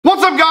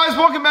What's up, guys?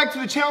 Welcome back to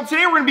the channel.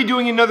 Today we're going to be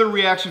doing another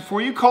reaction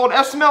for you called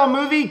SML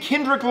movie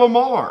KENdrick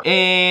Lamar.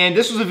 And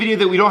this was a video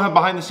that we don't have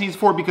behind the scenes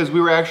for because we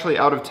were actually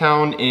out of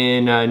town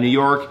in New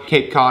York,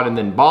 Cape Cod, and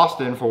then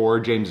Boston for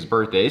James's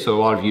birthday. So a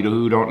lot of you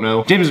who don't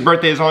know, James's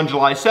birthday is on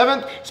July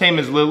 7th, same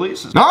as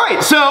Lily's.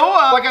 Alright, so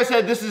like I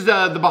said, this is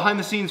the behind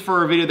the scenes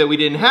for a video that we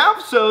didn't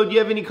have. So do you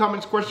have any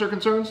comments, questions, or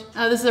concerns?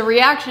 This is a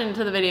reaction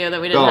to the video that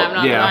we didn't have,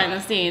 not behind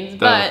the scenes.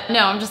 But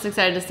no, I'm just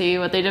excited to see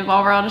what they did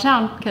while we're out of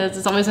town because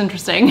it's always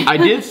interesting. I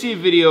did see a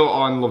video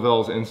on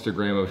Lovell's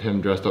Instagram of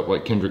him dressed up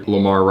like KENdrick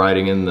Lamar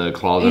riding in the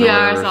closet.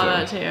 Yeah, I saw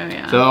that too,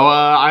 yeah. So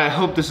I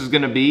hope this is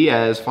gonna be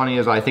as funny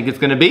as I think it's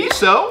gonna be.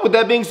 So with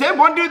that being said,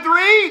 1, 2,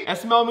 3,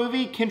 SML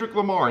movie, KENdrick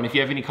Lamar. And if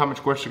you have any comments,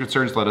 questions, or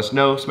concerns, let us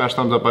know. Smash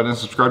thumbs up button and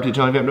subscribe to the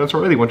channel if you haven't done so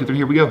already. 1, 2, 3,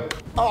 here we go.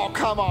 Oh,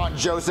 come on,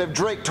 Joseph.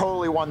 Drake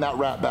totally won that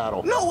rap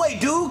battle. No way,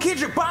 dude.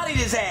 KENdrick bodied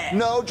his ass.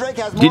 No, Drake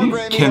has more Didn't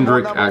Grammys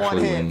KENdrick and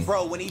actually #1 win?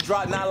 Bro, when he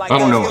dropped not like I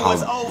don't us, know it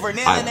was how. over.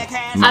 Nail in that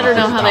cast. I don't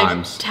know how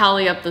Times. they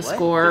tally up the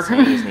score.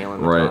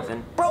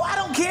 Right. Bro, I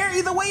don't care.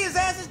 Either way, his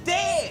ass is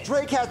dead.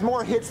 Drake has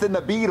more hits than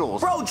the Beatles.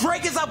 Bro,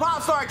 Drake is a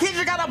pop star.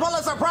 KENdrick got a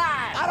Pulitzer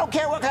Prize. I don't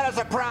care what kind of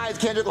surprise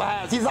Kendrick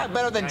has. He's not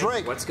better than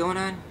Drake. What's going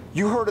on?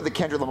 You heard of the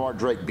Kendrick Lamar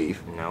Drake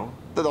beef? No.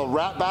 The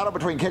rap battle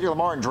between Kendrick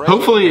Lamar and Drake?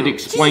 Hopefully it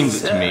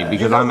explains it to me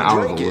because I'm out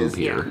of the Drake loop is.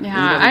 here. Yeah, You know who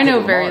I know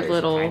Kendrick very Lamar is,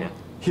 little. kinda.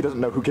 He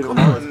doesn't know who Kendrick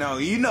Lamar is. No,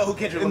 you know who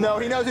KENdrick Lamar No,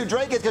 he knows who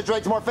Drake is because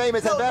Drake's more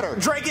famous and better.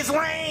 Drake is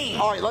lame.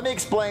 All right, let me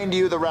explain to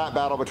you the rap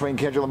battle between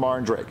Kendrick Lamar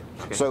and Drake.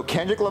 Okay. So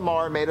Kendrick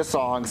Lamar made a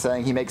song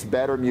saying he makes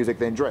better music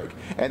than Drake.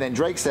 And then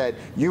Drake said,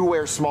 you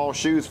wear small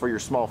shoes for your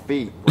small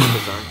feet. What a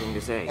bizarre thing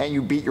to say. And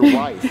you beat your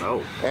wife.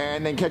 Oh.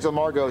 And then Kendrick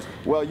Lamar goes,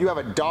 well, you have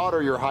a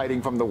daughter you're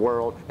hiding from the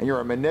world, and you're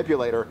a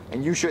manipulator,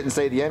 and you shouldn't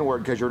say the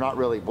N-word because you're not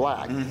really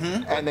black.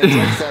 And then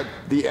Drake said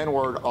the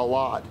N-word a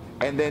lot.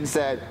 And then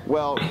said,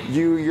 well,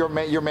 your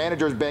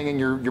manager's banging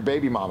your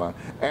baby mama.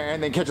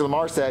 And then Kendrick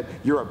Lamar said,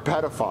 you're a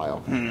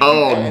pedophile.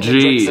 Oh, and then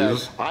Drake jeez.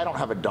 said, I don't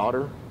have a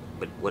daughter.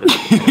 But what about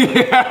the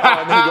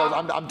And then he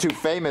goes, I'm too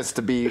famous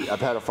to be a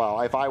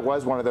pedophile. If I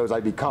was one of those,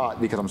 I'd be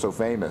caught because I'm so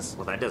famous.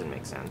 Well, that doesn't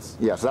make sense.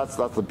 Yeah, so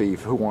that's the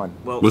beef. Who won?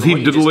 Well, Was from he what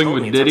you just diddling told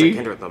with me, it sounds Diddy?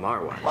 like KENdrick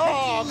Lamar won.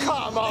 Oh,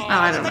 come on.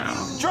 I don't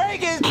know.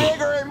 Drake is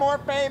bigger and more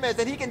famous,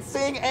 and he can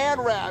sing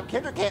and rap.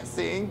 Kendrick can't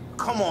sing.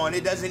 Come on,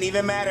 it doesn't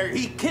even matter.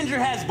 KENdrick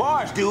has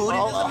bars, dude. It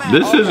doesn't matter.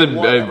 This is a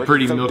whatever.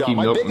 pretty So milky dumb.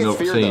 My biggest milk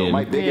fear, scene. though,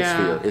 my biggest Yeah.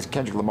 fear is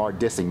Kendrick Lamar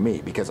dissing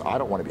me because I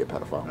don't want to be a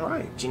pedophile. All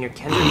right. Junior,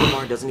 KENdrick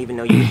Lamar doesn't even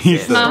know you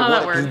exist. said- Not how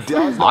that He works.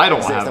 does not I don't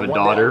exist, have and a one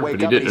day I'll daughter, wake but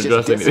he up didn't and he's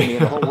just address dissing me, anything.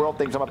 and the whole world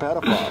thinks I'm a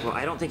pedophile. Well,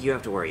 I don't think you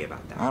have to worry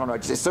about that. I don't know.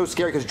 It's so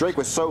scary because Drake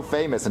was so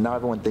famous, and now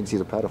everyone thinks he's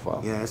a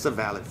pedophile. Yeah, it's a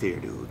valid fear,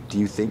 dude. Do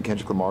you think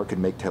Kendrick Lamar could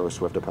make Taylor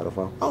Swift a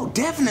pedophile? Oh,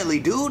 definitely,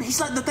 dude.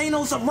 He's like the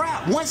Thanos of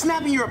rap. One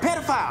snap and you're a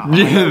pedophile.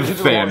 Yeah,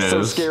 Kendrick Lamar's so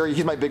Thanos. scary.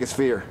 He's my biggest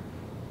fear.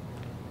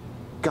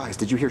 Guys,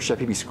 did you hear Chef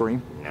Pee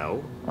scream?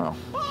 No. Oh.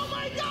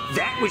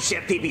 That was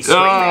Chef Pee Oh,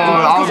 screaming.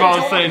 I was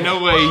about to say,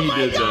 no way he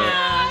did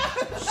that.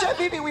 Chef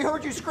Pee, we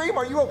heard you scream.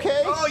 Are you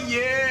okay? Oh,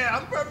 yeah.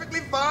 I'm perfectly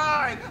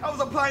fine. I was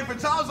applying for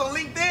jobs on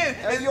LinkedIn.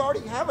 And you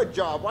already have a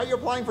job. Why are you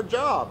applying for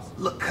jobs?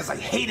 Look, because I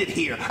hate it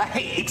here. I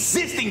hate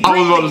existing. I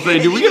was about to say,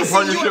 breathing. did we get a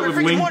And you can see partnership you with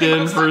every morning when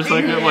LinkedIn I'm for a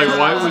studying. second? Like,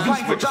 why was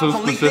Applying for he so jobs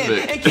on LinkedIn.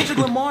 specific? And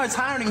KENdrick Lamar is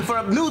hiring for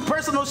a new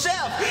personal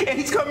chef. And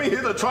he's coming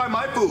here to try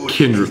my food.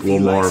 KENdrick If he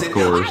Lamar, likes of it,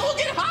 course. I will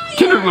get hired.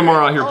 KENdrick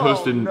Lamar out here Oh,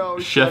 posting no,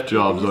 chef Chef Pee,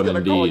 jobs he's on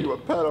gonna call Indeed you a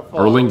pedophile.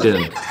 or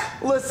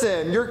LinkedIn.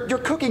 Listen, your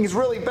cooking is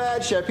really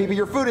bad, Chef Pee.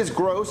 Your food is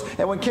gross,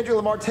 and when Kendrick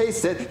Lamar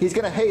tastes it, he's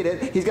gonna hate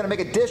it. He's gonna make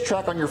a diss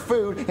track on your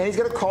food, and he's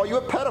gonna call you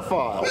a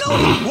pedophile. No,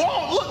 he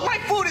won't. Look, my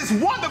food is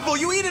wonderful.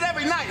 You eat it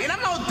every night, and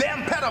I'm no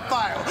damn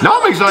pedophile.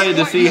 Now I'm excited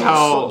to see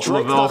how Drake's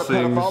Lovell not a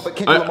sings. pedophile, but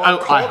Kendrick Lamar I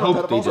called him hope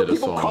a they pedophile, so did a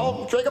people call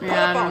song. Drake a Yeah, I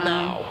pedophile don't know.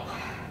 now.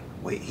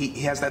 Wait, he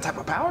has that type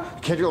of power?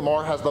 Kendrick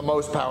Lamar has the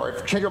most power.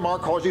 If Kendrick Lamar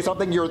calls you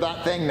something, you're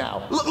that thing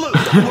now. Look,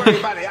 don't worry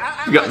about it.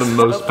 I'm You got not the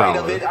most afraid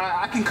of power. it.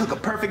 I can cook a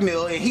perfect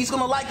meal, and he's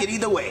gonna like it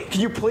either way. Can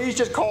you please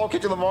just call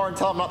Kendrick Lamar and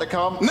tell him not to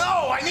come? No,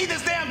 I need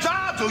this damn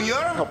job,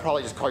 Junior. He'll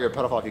probably just call you a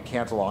pedophile if you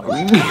cancel on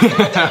him.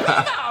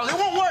 No, it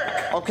won't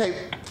work. Okay,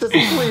 just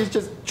please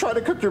just try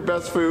to cook your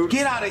best food.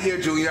 Get out of here,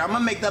 Junior. I'm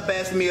gonna make the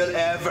best meal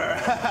ever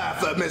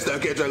for Mr.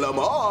 KENdrick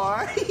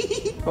Lamar.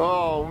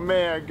 Oh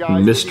man,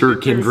 guys. Mr.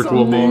 KENdrick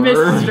Lamar.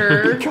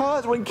 Mr.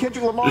 Because when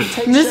Kendrick Lamar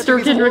takes Mr. Chef Pee's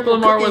KENdrick horrible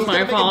Lamar cooking, was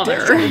he's my gonna make a diss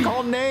father. track and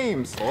call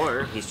names.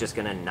 Or he's just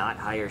gonna not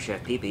hire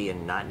Chef Pee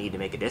and not need to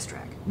make a diss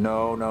track.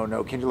 No.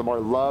 Kendrick Lamar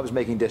loves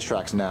making diss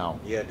tracks now.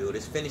 Yeah, dude,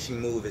 his finishing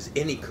move is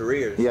any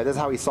career. Yeah, that's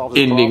how he solves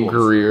his Ending problems.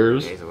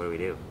 careers. Okay, so what do we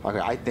do? Okay,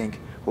 I think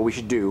what we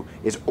should do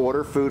is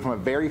order food from a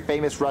very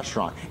famous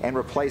restaurant and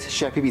replace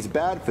Chef Pee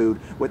bad food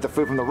with the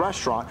food from the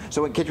restaurant,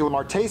 so when Kendrick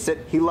Lamar tastes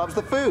it, he loves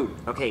the food.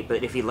 Okay,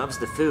 but if he loves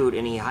the food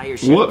and he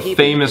hires Chef What Pee,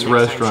 famous the next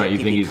time restaurant Chef you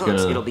Pee think he's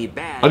cooks, gonna- It'll be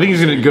bad. I think he's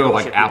gonna because go Chef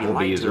like Pee lied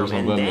Applebee's to or him,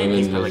 something, And then and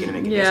he's then probably just-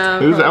 gonna make a diss Yeah,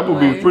 track. It was probably.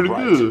 Applebee's pretty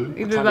Right. good.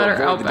 Either Time that to or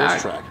avoid the diss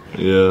Outback. track.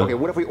 Yeah. Okay,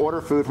 what if we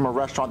order food from a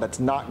restaurant that's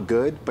not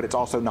good, but it's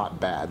also not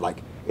bad?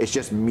 Like, it's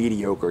just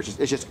mediocre. It's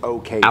just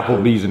okay.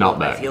 Applebee's not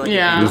bad. I feel like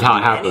Yeah. if This is how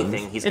it happens.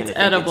 anything, he's It's gonna think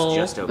edible.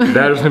 It's just okay.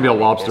 That is gonna be a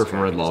lobster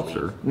from Red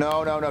Lobster.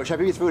 No. Chef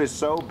Pee-Pee's food is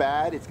so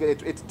bad,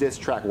 it's diss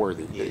track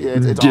worthy.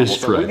 It's awful.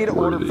 So we need to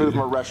order food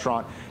from a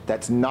restaurant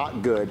that's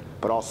not good,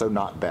 but also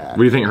not bad. What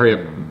do you think? Hurry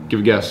up. Give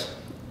a guess.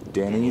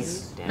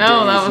 Denny's?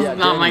 No, that was Yeah,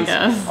 not my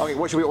Denny's. guess. Okay,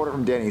 what should we order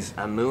from Denny's?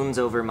 A moon's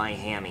over my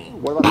hammy.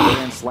 What about a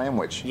Grand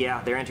Slamwich?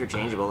 Yeah, they're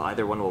interchangeable.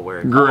 Either one will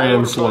work. Grand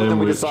Then we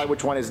Slamwich. decide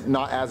which one is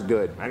not as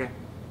good. Okay.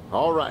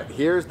 All right,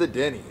 here's the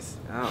Denny's.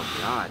 Oh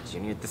God,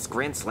 Junior, this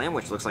Grand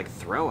Slamwich looks like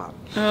throw up.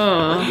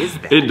 Oh. What is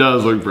that? It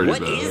does look pretty What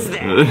bad. is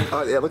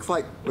that? Yeah, it looks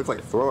like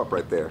throw up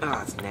right there.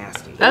 Oh, it's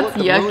nasty. That's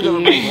Look, the moon's over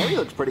my yucky. hammy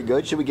looks pretty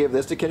good. Should we give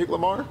this to KENdrick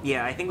Lamar?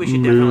 Yeah, I think we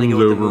should definitely go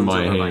with the Moon's moon's over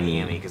over my my hammy.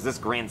 hammy because this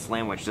Grand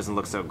Slamwich doesn't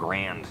look so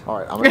grand. All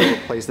right, I'm gonna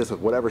replace this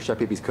with whatever Chef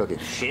Pee-Pee's cooking.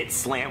 Shit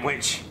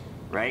Slamwich,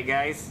 right,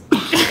 guys?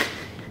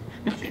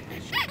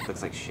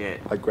 Looks like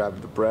shit. I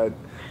grabbed the bread.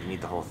 You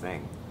need the whole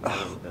thing.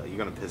 You're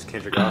gonna piss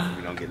KENdrick off if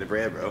you don't get the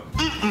bread, bro.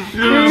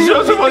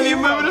 Joseph wasn't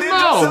even moving his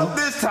mouth.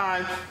 This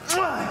time,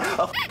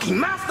 a fucking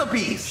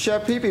masterpiece.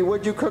 Chef Pee-Pee,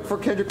 what'd you cook for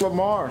KENdrick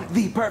Lamar?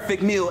 The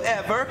perfect meal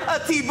ever. A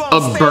T-bone A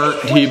steak.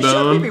 burnt Chef Pee-Pee,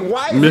 T-bone,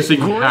 why is it missing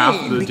green?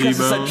 half the Because it's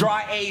a T-bone.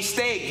 dry aged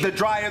steak. The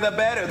drier the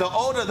better. The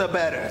older the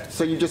better.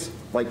 So you just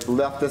like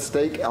left the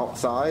steak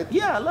outside?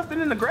 Yeah, I left it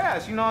in the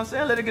grass. You know what I'm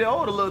saying? Let it get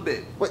old a little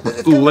bit. Wait,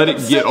 it's Let gonna it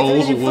be get upset. old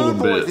It's a eating little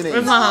food bit. poisoning.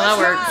 That's not how that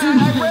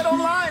works. I read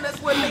online.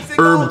 That's what makes it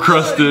go Herb good.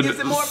 crusted It gives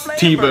it more flavor.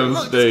 T-bone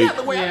Look, steak. just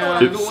the way I know Yeah. what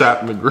I'm It doing.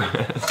 sat in the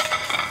grass.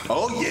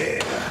 Oh yeah,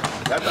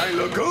 that thing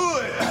look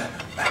good.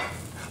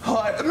 All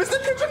right, Mr.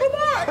 KENdrick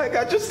Lamar, I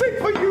got your steak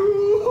for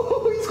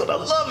you. He's gonna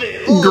love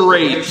it. Ooh.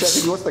 Hey, Chef Grapes.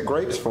 Pee-Pee, what's the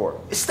grapes for?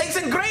 Steaks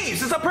and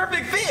grapes. It's a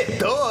perfect fit.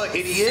 Duh,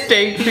 idiot.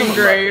 Steaks and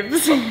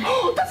grapes.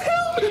 Oh, that's hell.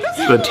 That's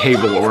The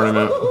table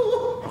ornament.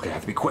 Okay, I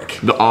have to be quick.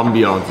 The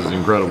ambiance is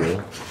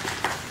incredible.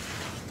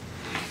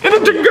 And a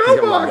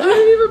to-go box. I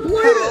didn't even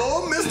play it.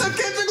 Hello, Mr.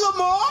 KENdrick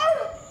Lamar.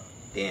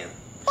 Damn.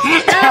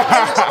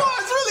 KENdrick Lamar,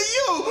 it's really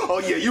you. Oh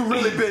yeah, you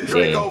really been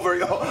Drake Damn. over.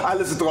 Yo, I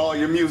listen to all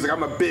your music.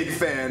 I'm a big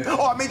fan.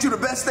 Oh, I made you the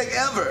best steak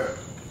ever.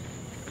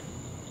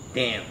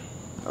 Damn.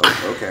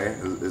 Oh, okay,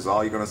 is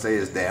all you're gonna say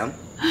is damn?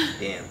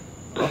 Damn.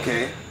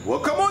 Okay. Well,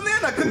 come on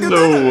in. I cooked your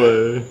No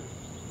dinner. way.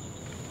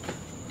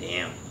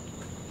 Damn.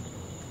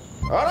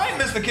 All right,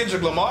 Mr.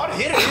 KENdrick Lamar,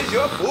 here is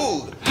your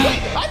food.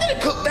 Wait, I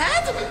didn't cook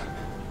that.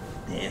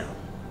 Damn.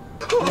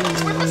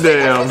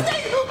 Damn.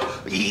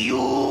 You,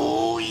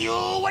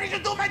 what did you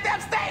do with my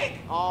damn steak?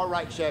 All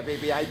right, Chef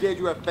Pee-Pee, I did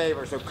you a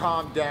favor, so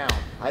calm down.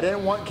 I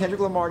didn't want KENdrick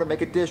Lamar to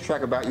make a diss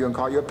track about you and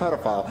call you a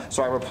pedophile,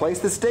 so I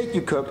replaced the steak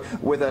you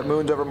cooked with a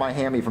Moon's Over My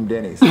Hammy from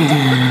Denny's.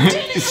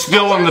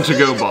 Still in the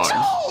to-go box.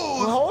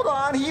 Well, hold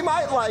on, he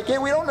might like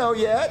it. We don't know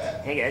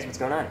yet. Hey guys, what's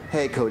going on?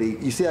 Hey, Cody,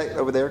 you see that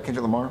over there,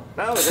 KENdrick Lamar?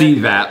 Oh, is See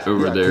that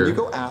over Yeah, can you there.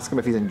 go ask him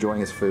if he's enjoying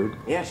his food?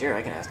 Yeah, sure,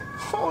 I can ask him.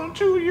 Oh,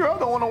 Junior, I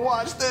don't want to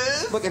watch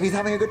this. Look, if he's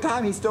having a good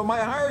time, he still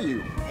might hire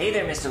you. Hey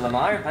there, Mr.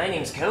 Lamar. My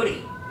name's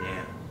Cody.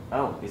 Damn,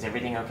 Oh, is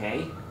everything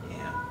okay?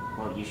 damn,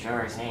 Well, you sure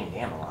are saying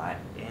damn a lot.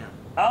 damn,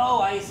 Oh,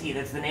 I see.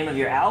 That's the name of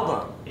your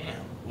album. damn,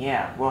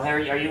 Yeah. Well,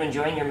 Harry, are you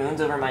enjoying your moons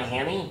over my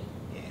hammy?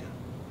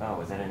 damn.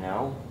 Oh, is that a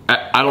no?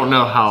 I don't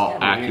know how He's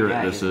kind of a weird accurate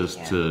guy, this is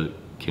isn't he? to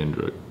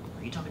Kendrick.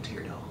 Are you talking to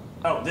your dog?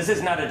 Oh, this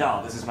is not a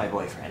doll. This is my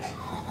boyfriend.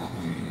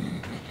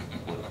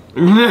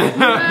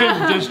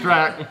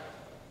 Distract.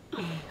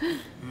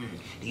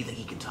 Do you think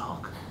he can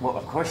talk? Well,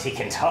 of course he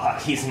can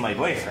talk. He's my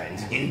boyfriend.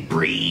 And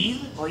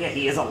breathe? Well, yeah,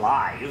 he is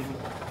alive.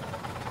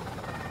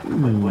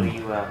 What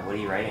are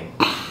you writing?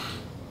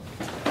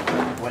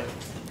 What?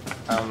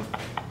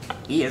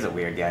 He is a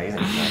weird guy,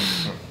 isn't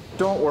he?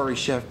 Don't worry,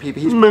 Chef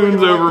Pee-Pee. He's Moon's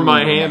probably over like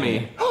my Moon.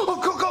 hammy. Oh,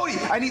 Cody,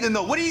 I need to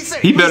know. What did he say?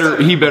 He better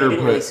He didn't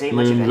really put say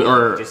much of moons anything.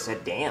 or He just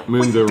said damn.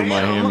 moons over Damn, my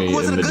hammy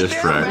was it in a the good diss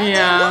damn, track. bad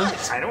Yeah. damn?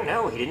 What? I don't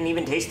know. He didn't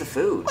even taste the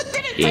food. What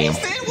did it Damn.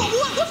 taste then?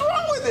 What's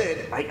wrong with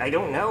it? I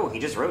don't know. He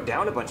just wrote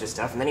down a bunch of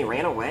stuff and then he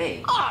ran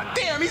away. Ah,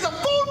 damn, he's a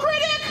food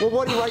critic? Well,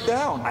 what did he write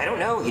down? I don't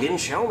know. He didn't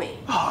show me.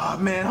 Ah,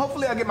 man,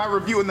 hopefully I get my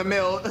review in the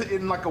mail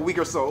in like a week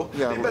or so.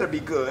 Yeah, It better be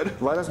good.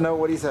 Let us know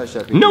what he says,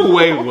 Chef Pee-Pee. No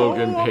way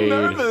Logan I'm paid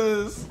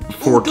nervous.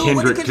 for Ooh, dude,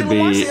 what did Kendrick to KENdrick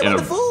Lamar be say in about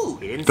a the food?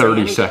 He didn't say 30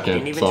 anything. He second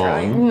didn't even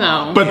try. song.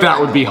 No. But that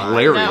would be That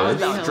hilarious. would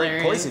be Drake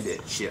hilarious. poisoned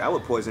it. Shit, I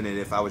would poison it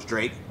if I was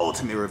Drake.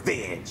 Ultimate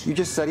revenge. You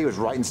just said he was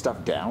writing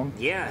stuff down?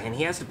 Yeah, and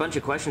he asked a bunch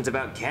of questions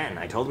about Ken.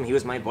 I told him he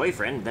was my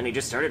boyfriend, then he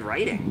just started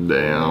writing. I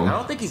Damn.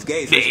 don't think he's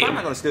gay, so he's probably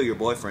not gonna steal your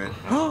boyfriend.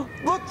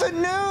 Look, the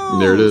news!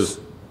 There it is.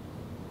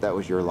 That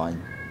was your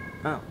line.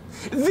 Oh.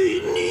 The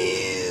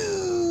news!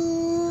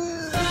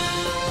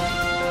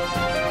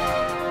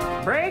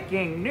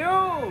 Breaking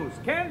news!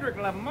 KENdrick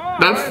Lamar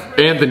That's has released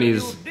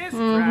Anthony's. a diss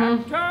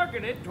track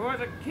targeted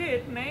towards a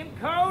kid named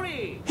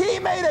Cody. He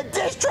made a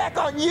diss track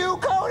on you,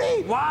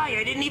 Cody? Why?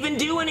 I didn't even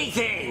do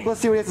anything!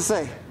 Let's see what he has to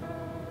say.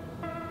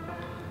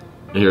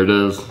 Here it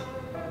is.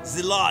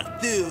 The Lord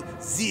through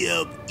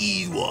the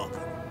Ewok.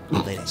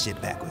 Play that shit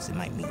backwards, it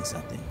might mean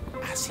something.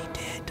 I see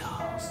dead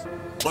dogs.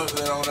 What's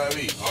that on that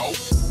beat? Oh.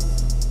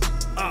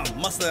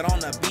 Mustard on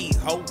the beat,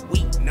 ho,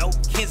 weak, no.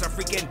 Ken's a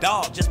freaking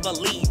dog, just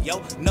believe,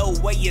 yo. No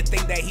way you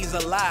think that he's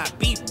alive,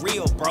 be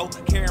real, bro.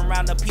 Carrying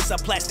around a piece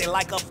of plastic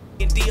like a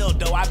fucking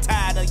dildo. I'm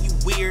tired of you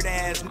weird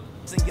ass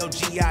in your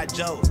G.I.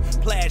 Joes.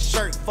 Plaid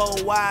shirt, 4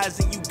 Ys,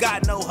 and you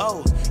got no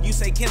hoes. You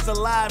say Ken's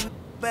alive,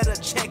 better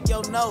check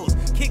your nose.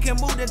 Ken can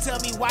move and tell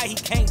me why he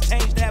can't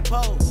change that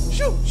pose.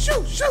 Shoot,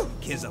 shoot, shoot.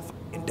 Ken's a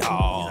fucking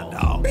dog. He's a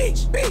dog.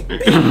 Bitch, bitch,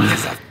 bitch.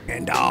 Ken's a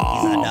fucking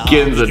dog. He's a dog.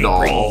 Ken's a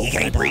dog. He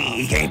can't breathe.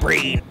 He can't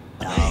breathe.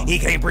 He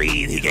can't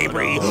breathe. He can't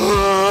breathe. He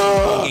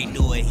can't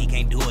do it. He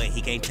can't do it.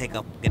 He can't take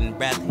a fucking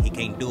breath. He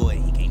can't do it.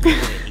 He can't do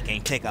it. He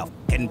can't take a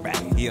fucking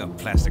breath. He a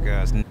plastic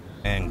ass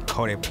and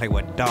Cody play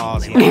with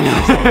dolls. He Cody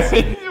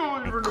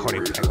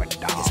play with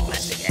dolls.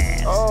 Plastic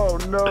ass. Oh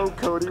no,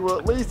 Cody. Well,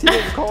 at least he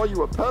didn't call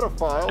you a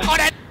pedophile. Oh,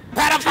 that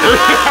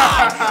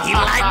pedophile! He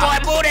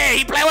like boy booty.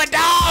 He play with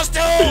dolls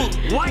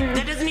too. What?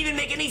 That doesn't even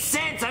make any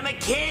sense. I'm a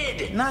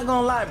kid. Not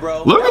gonna lie,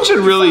 bro. Logan should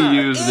really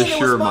use the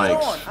Shure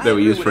mics that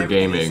we use for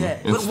gaming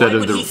instead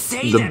of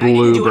the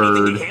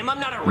Bluebird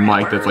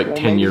mic that's like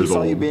 10 years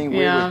old. You being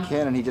weird with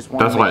Ken and he just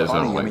wanted That's to why make it fun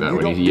of sounds you. like I mean, that you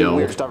when don't he do yells.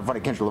 weird stuff in front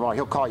of KENdrick Lamar.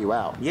 He'll call you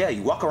out. Yeah,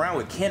 you walk around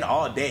with Ken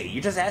all day.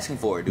 You're just asking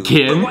for it, dude.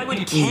 Ken? Why would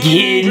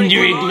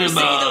KENdrick Lamar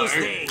say those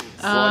things?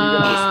 Well, you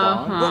gotta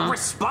respond. Well,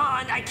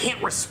 respond? I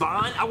can't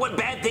respond. What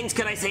bad things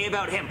could I say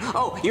about him?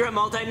 Oh, you're a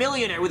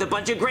multimillionaire with a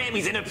bunch of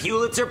Grammys and a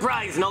Pulitzer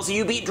Prize, and also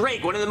you beat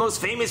Drake, one of the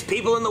most famous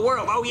people in the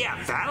world. Oh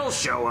yeah, that'll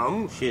show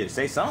him. Shit,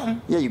 say something.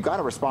 Yeah, you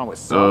gotta respond with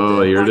something.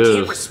 Oh, here it I is.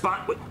 can't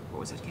respond. What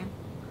was that, Ken?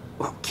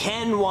 Well,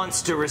 Ken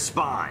wants to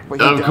respond. Well,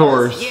 he Of does.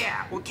 course.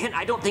 Yeah, well, Ken,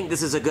 I don't think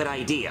this is a good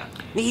idea.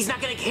 He's not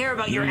gonna care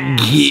about your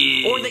abs,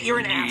 or that you're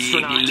an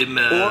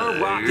astronaut, or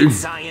a rocket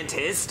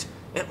scientist.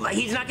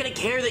 He's not gonna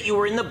care that you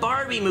were in the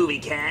Barbie movie,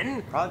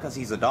 Ken. Probably because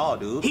he's a doll,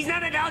 dude. He's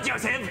not a doll,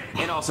 Joseph.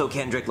 And also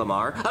KENdrick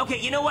Lamar. Okay,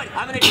 you know what?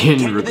 I'm gonna take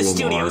Ken to the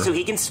studio so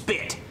he can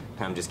spit.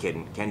 I'm just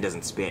kidding. Ken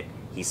doesn't spit.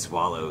 He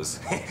swallows.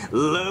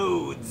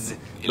 Loads.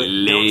 But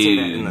don't say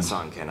that in the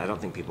song, Ken. I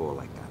don't think people will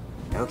like that.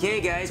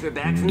 Okay, guys, we're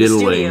back from the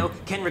studio.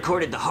 Ken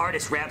recorded the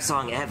hardest rap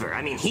song ever.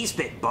 I mean, he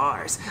spit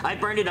bars. I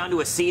burned it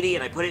onto a CD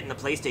and I put it in the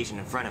PlayStation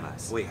in front of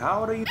us. Wait, how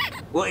old are you?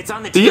 Well, it's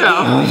on the TV.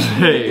 Yeah.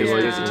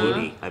 There's a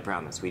TV. I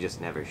promise. We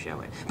just never show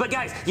it. But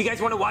guys, you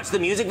guys want to watch the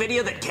music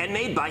video that Ken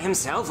made by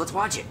himself? Let's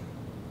watch it.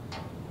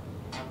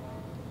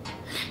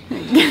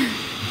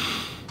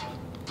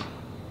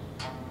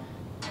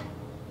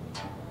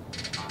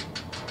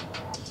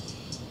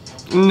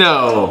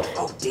 No.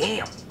 Oh,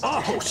 damn.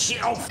 Oh, shit.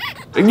 Oh,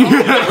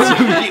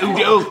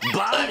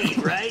 body,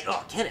 right?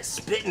 Oh, Ken is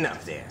spitting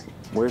up there.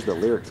 Where's the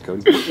lyrics,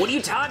 Cody? What are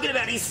you talking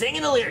about? He's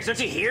singing the lyrics. Don't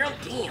you hear him?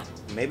 Damn.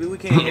 Maybe we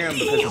can't hear him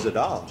because he's a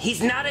doll.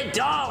 He's not a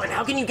doll. And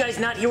how can you guys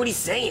not hear what he's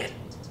saying?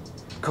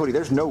 Cody,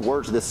 there's no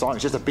words to this song.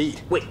 It's just a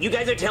beat. Wait, you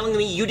guys are telling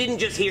me you didn't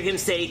just hear him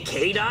say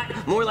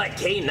K-Dot? More like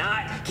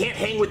K-Not? Can't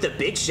hang with the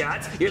big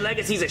shots? Your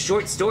legacy's a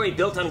short story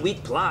built on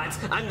weak plots.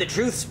 I'm the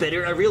truth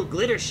spitter, a real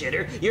glitter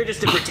shitter. You're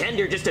just a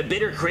pretender, just a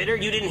bitter critter.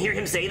 You didn't hear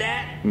him say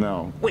that?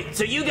 No. Wait,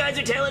 so you guys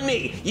are telling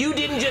me you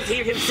didn't just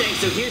hear him say,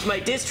 so here's my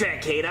diss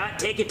track, K-Dot,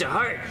 take it to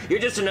heart. You're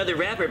just another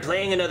rapper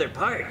playing another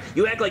part.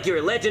 You act like you're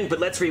a legend, but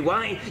let's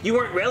rewind. You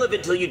weren't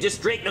relevant till you just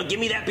Drake. No,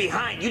 give me that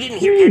behind. You didn't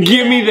hear any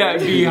Give of me that.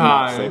 that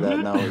behind. Say that,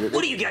 no.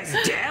 What are you guys,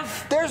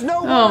 deaf? There's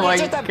no Oh words. my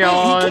It's just a beat.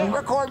 God. He can't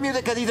record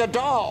music because he's a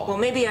doll. Well,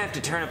 maybe I have to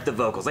turn up the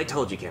vocals. I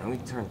told you, Ken. Let me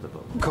turn up the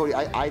vocals. Cody,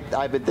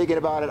 I've been thinking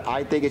about it.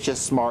 I think it's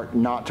just smart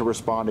not to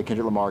respond to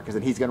KENdrick Lamar because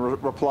then he's going to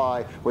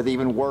reply with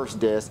even worse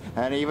diss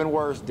and even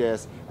worse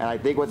diss. And I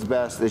think what's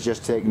best is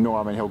just to ignore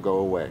him and he'll go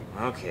away.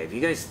 Okay, if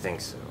you guys think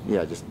so.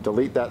 Yeah, just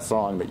delete that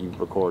song that you've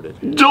recorded.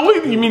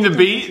 Delete? You mean the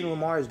beat? KENdrick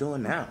Lamar is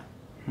doing now.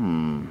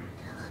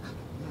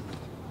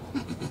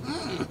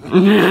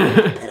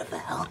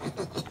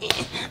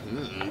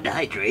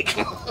 Die, Drake.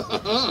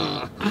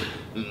 Oh,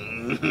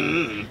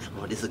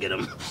 this will get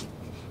him.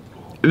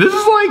 This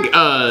is like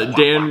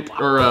Dan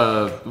or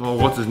well,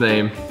 what's his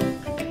name?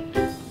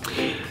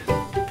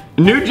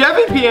 New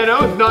Jeffy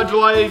piano. It's not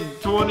July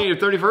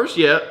 20th or 31st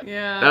yet.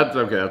 Yeah. That's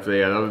okay. That's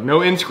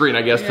no end screen,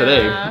 I guess,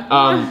 today.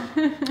 Yeah.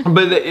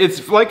 But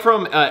it's like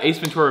from Ace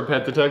Ventura: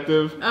 Pet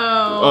Detective.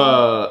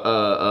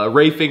 Oh.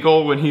 Ray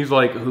Finkel when he's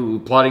like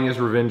plotting his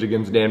revenge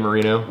against Dan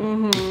Marino.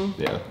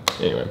 Mm-hmm. Yeah.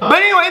 Anyway. But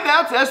anyway,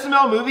 that's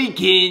SML movie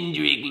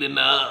KENdrick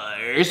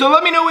Lamar. So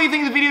let me know what you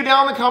think of the video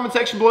down in the comment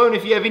section below, and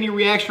if you have any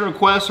reaction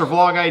requests or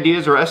vlog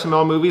ideas or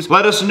SML movies,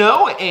 let us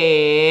know.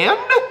 And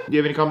do you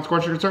have any comments,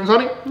 questions, or concerns,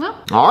 honey? No.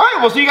 All right,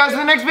 we'll see you guys in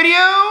the next video.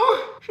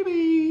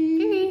 Shibby.